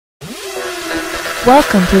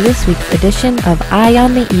Welcome to this week's edition of Eye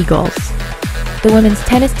on the Eagles. The women's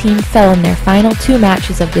tennis team fell in their final two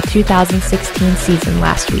matches of the 2016 season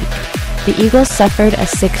last week. The Eagles suffered a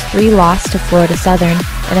 6-3 loss to Florida Southern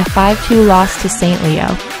and a 5-2 loss to St.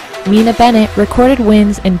 Leo. Mina Bennett recorded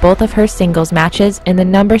wins in both of her singles matches in the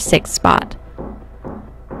number 6 spot.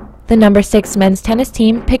 The number 6 men's tennis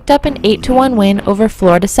team picked up an 8-1 win over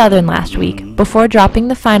Florida Southern last week before dropping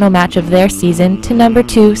the final match of their season to number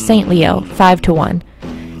 2 St. Leo 5-1.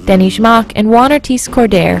 Denny Schmock and Juan Ortiz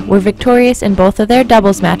Corder were victorious in both of their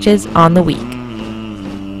doubles matches on the week.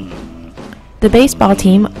 The baseball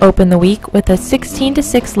team opened the week with a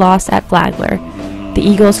 16-6 loss at Flagler. The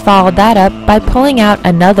Eagles followed that up by pulling out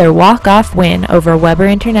another walk-off win over Weber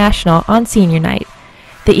International on senior night.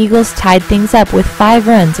 The Eagles tied things up with 5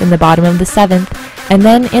 runs in the bottom of the 7th, and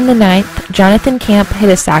then in the 9th, Jonathan Camp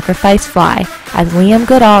hit a sacrifice fly as Liam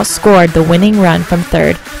Goodall scored the winning run from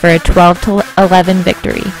third for a 12-11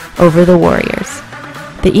 victory over the Warriors.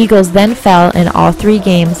 The Eagles then fell in all 3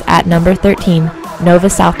 games at number 13, Nova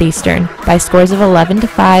Southeastern, by scores of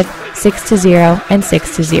 11-5, 6-0, and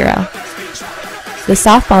 6-0. The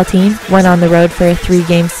softball team went on the road for a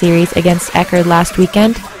 3-game series against Eckerd last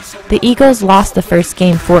weekend. The Eagles lost the first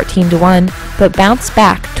game 14-1, but bounced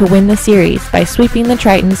back to win the series by sweeping the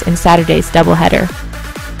Tritons in Saturday's doubleheader.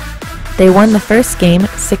 They won the first game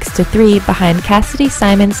 6-3 behind Cassidy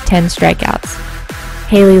Simon's 10 strikeouts.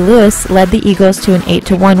 Haley Lewis led the Eagles to an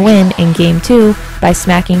 8-1 win in Game 2 by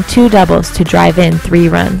smacking 2 doubles to drive in 3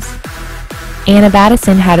 runs. Anna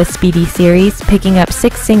Battison had a speedy series, picking up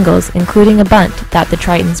 6 singles, including a bunt that the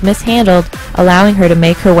Tritons mishandled, allowing her to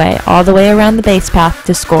make her way all the way around the base path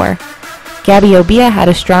to score. Gabby Obia had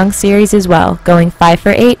a strong series as well, going 5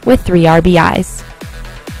 for 8 with 3 RBIs.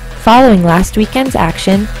 Following last weekend's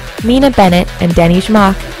action, Mina Bennett and Denny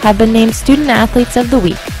Schmock have been named Student Athletes of the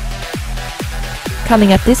Week.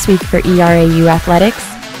 Coming up this week for ERAU Athletics,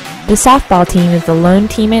 the softball team is the lone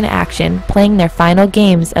team in action, playing their final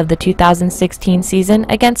games of the 2016 season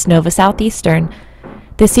against Nova Southeastern.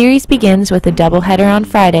 The series begins with a doubleheader on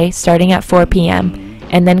Friday starting at 4 p.m.,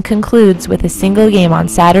 and then concludes with a single game on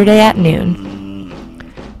Saturday at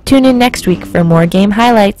noon. Tune in next week for more game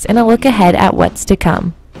highlights and a look ahead at what's to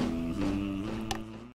come.